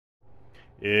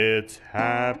It's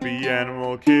Happy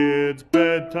Animal Kids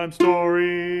Bedtime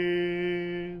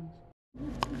Stories.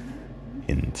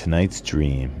 In tonight's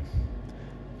dream,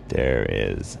 there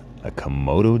is a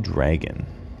Komodo dragon.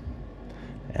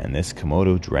 And this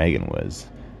Komodo dragon was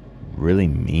really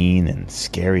mean and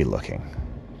scary looking.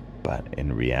 But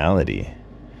in reality,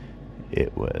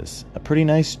 it was a pretty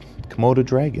nice Komodo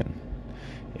dragon.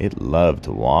 It loved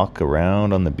to walk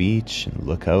around on the beach and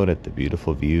look out at the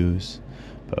beautiful views.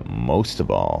 But most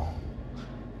of all,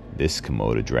 this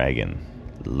Komodo dragon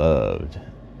loved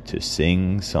to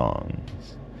sing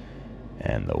songs.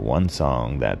 And the one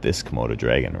song that this Komodo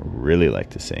dragon really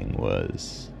liked to sing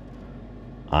was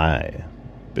I've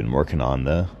been working on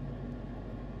the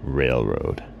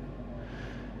railroad.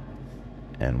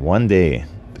 And one day,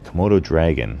 the Komodo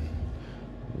dragon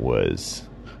was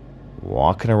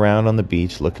walking around on the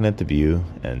beach looking at the view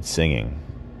and singing.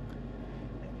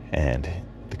 And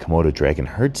the Komodo dragon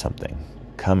heard something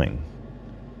coming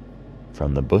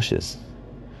from the bushes.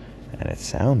 And it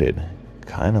sounded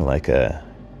kind of like a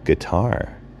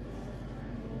guitar.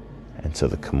 And so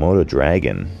the Komodo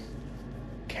dragon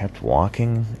kept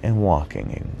walking and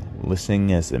walking and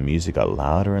listening as the music got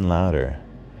louder and louder.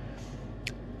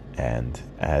 And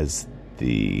as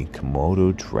the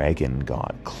Komodo dragon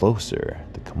got closer,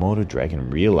 the Komodo dragon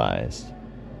realized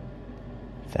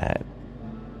that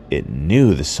it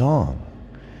knew the song.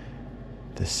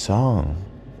 The song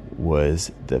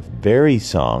was the very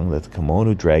song that the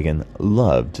Komodo dragon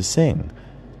loved to sing.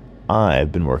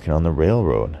 I've been working on the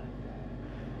railroad.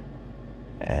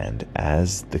 And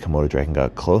as the Komodo dragon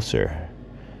got closer,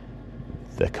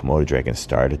 the Komodo dragon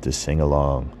started to sing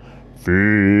along.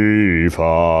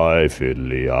 Fee-fi,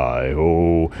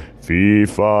 fiddly-I-ho,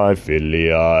 fee-fi,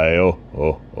 fiddly-I-ho,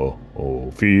 oh, oh,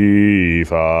 oh,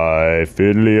 fee-fi,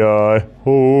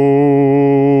 fiddly-I-ho,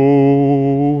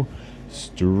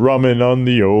 strumming on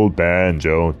the old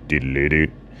banjo,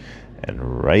 diddly-doo.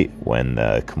 And right when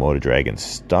the Komodo dragon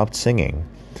stopped singing,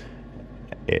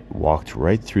 it walked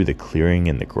right through the clearing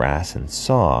in the grass and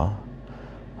saw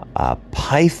a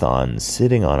python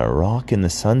sitting on a rock in the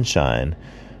sunshine,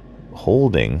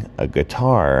 holding a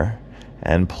guitar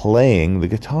and playing the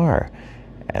guitar.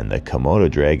 And the Komodo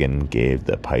dragon gave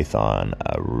the python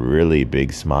a really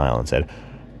big smile and said,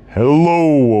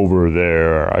 "Hello over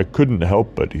there. I couldn't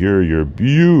help but hear your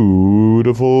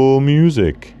beautiful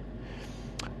music."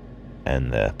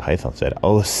 And the python said,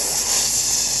 "Oh,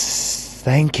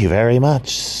 thank you very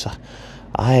much.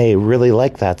 I really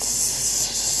like that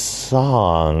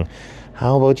song.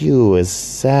 How about you?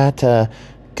 Is that a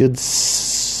good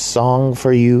song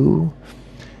for you?"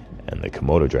 And the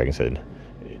Komodo dragon said,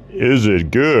 "Is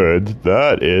it good?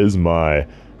 That is my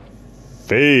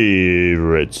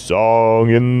favorite song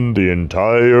in the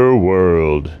entire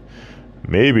world.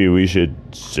 Maybe we should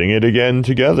sing it again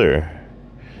together."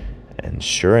 And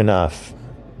sure enough,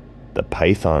 the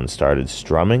python started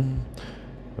strumming.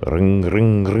 Ring,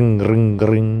 ring, ring, ring,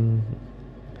 ring.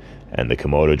 And the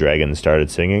Komodo dragon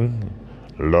started singing.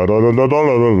 La la la la la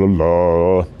la la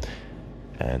la.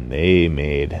 And they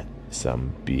made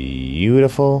some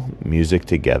beautiful music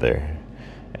together.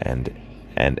 And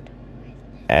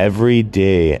every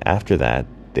day after that,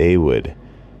 they would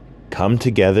come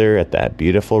together at that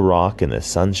beautiful rock in the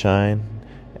sunshine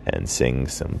and sing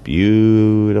some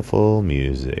beautiful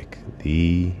music.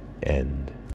 The end.